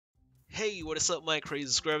Hey, what is up, my crazy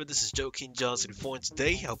subscriber? This is Joe King Johnson 4, and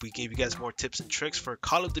today I hope we gave you guys more tips and tricks for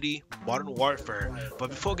Call of Duty Modern Warfare. But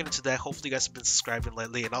before getting into that, hopefully you guys have been subscribing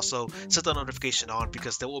lately and also set the notification on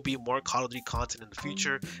because there will be more Call of Duty content in the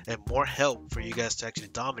future and more help for you guys to actually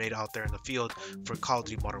dominate out there in the field for Call of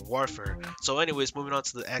Duty Modern Warfare. So anyways, moving on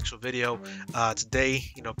to the actual video, today,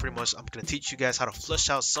 pretty much I'm going to teach you guys how to flush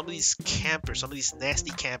out some of these campers, some of these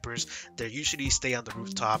nasty campers that usually stay on the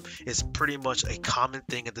rooftop. It's pretty much a common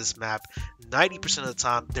thing in this map. 90% of the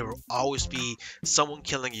time there will always be someone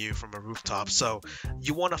killing you from a rooftop, so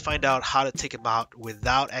you want to find out how to take them out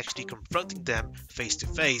without actually confronting them face to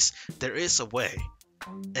face. There is a way,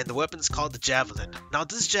 and the weapon is called the javelin. Now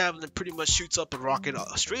this javelin pretty much shoots up a rocket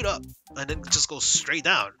straight up and then just goes straight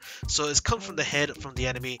down, so it's come from the head from the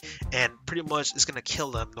enemy and pretty much it's gonna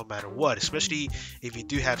kill them no matter what. Especially if you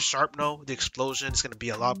do have sharpno, the explosion is gonna be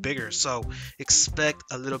a lot bigger, so expect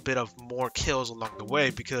a little bit of more kills along the way,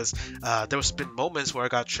 because there's been moments where I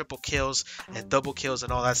got triple kills and double kills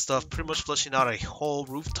and all that stuff, pretty much flushing out a whole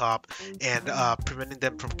rooftop and preventing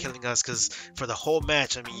them from killing us. Because for the whole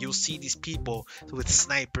match, I mean, you'll see these people with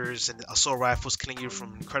snipers and assault rifles killing you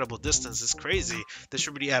from incredible distance. It's crazy. They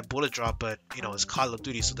should really add bullet drop, but it's Call of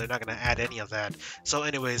Duty, so they're not gonna add any of that. So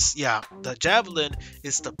anyways, yeah, the javelin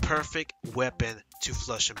is the perfect weapon to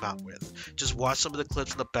flush them out with. Just watch some of the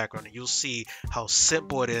clips in the background and you'll see how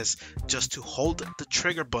simple it is just to hold the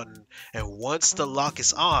trigger button, and once the lock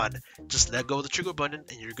is on, just let go of the trigger button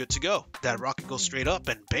and you're good to go. That rocket goes straight up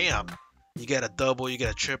and bam, you get a double, you get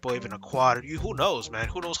a triple, even a quad. Who knows, man?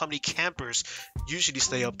 Who knows how many campers usually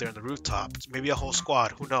stay up there on the rooftop? Maybe a whole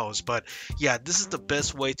squad, who knows? But yeah, this is the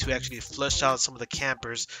best way to actually flush out some of the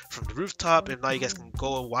campers from the rooftop, and now you guys can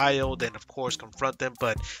go wild and of course confront them.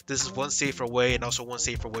 But this is one safer way, and also one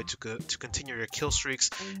safer way to continue your kill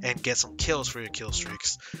streaks and get some kills for your kill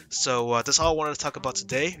streaks. So that's all I wanted to talk about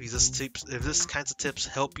today. If this kinds of tips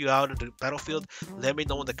help you out in the battlefield, let me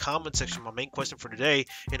know in the comment section. My main question for today,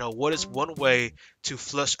 what is one way to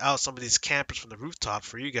flush out some of these campers from the rooftop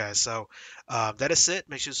for you guys? So that is it.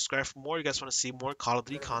 Make sure to subscribe for more. You guys want to see more Call of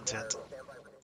Duty content.